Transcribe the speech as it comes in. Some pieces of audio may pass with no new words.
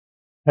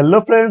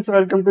Hello friends,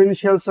 welcome to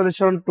Initial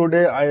Solution.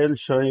 Today I will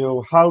show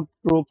you how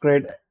to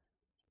create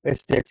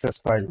htaccess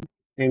file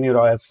in your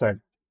website.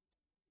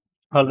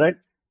 Alright,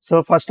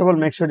 so first of all,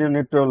 make sure you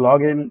need to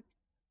log in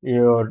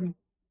your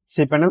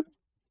cPanel.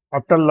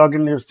 After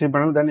login your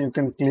cPanel, then you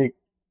can click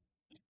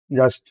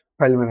just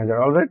file manager.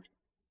 Alright,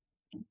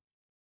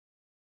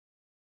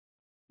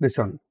 this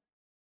one.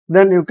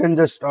 Then you can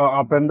just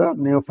open the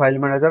new file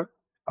manager.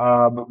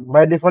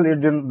 By default, you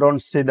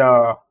don't see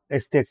the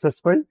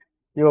htaccess file.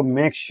 You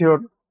make sure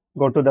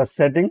go to the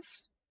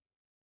settings,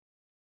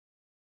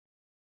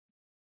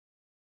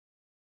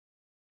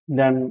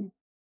 then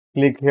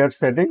click here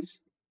settings.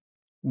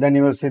 Then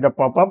you will see the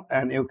pop-up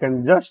and you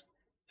can just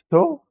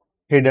show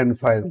hidden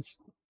files.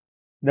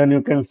 Then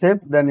you can save,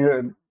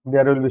 then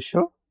there will be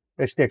show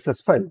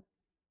htaccess file.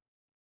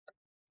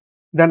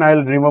 Then I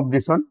will remove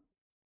this one,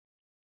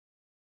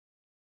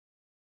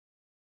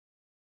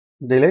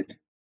 delete.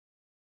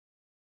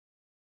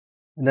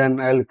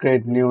 Then I will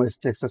create new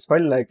htaccess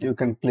file, like you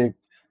can click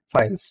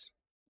files,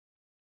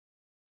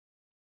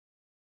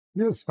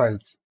 use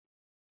files.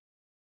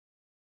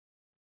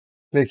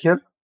 Click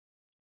here,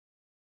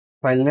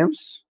 file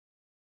names,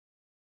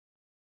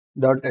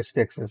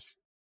 .htaccess.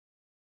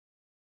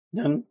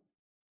 Then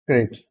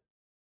create.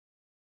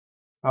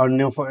 Our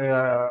new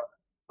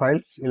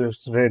files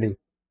is ready.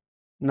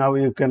 Now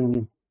you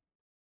can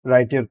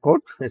write your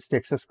code,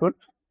 htaccess code.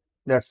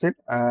 That's it,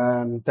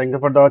 and thank you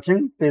for the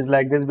watching. Please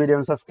like this video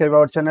and subscribe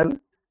our channel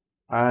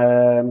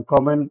and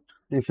comment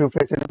if you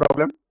face any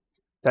problem.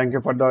 Thank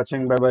you for the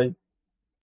watching. Bye bye.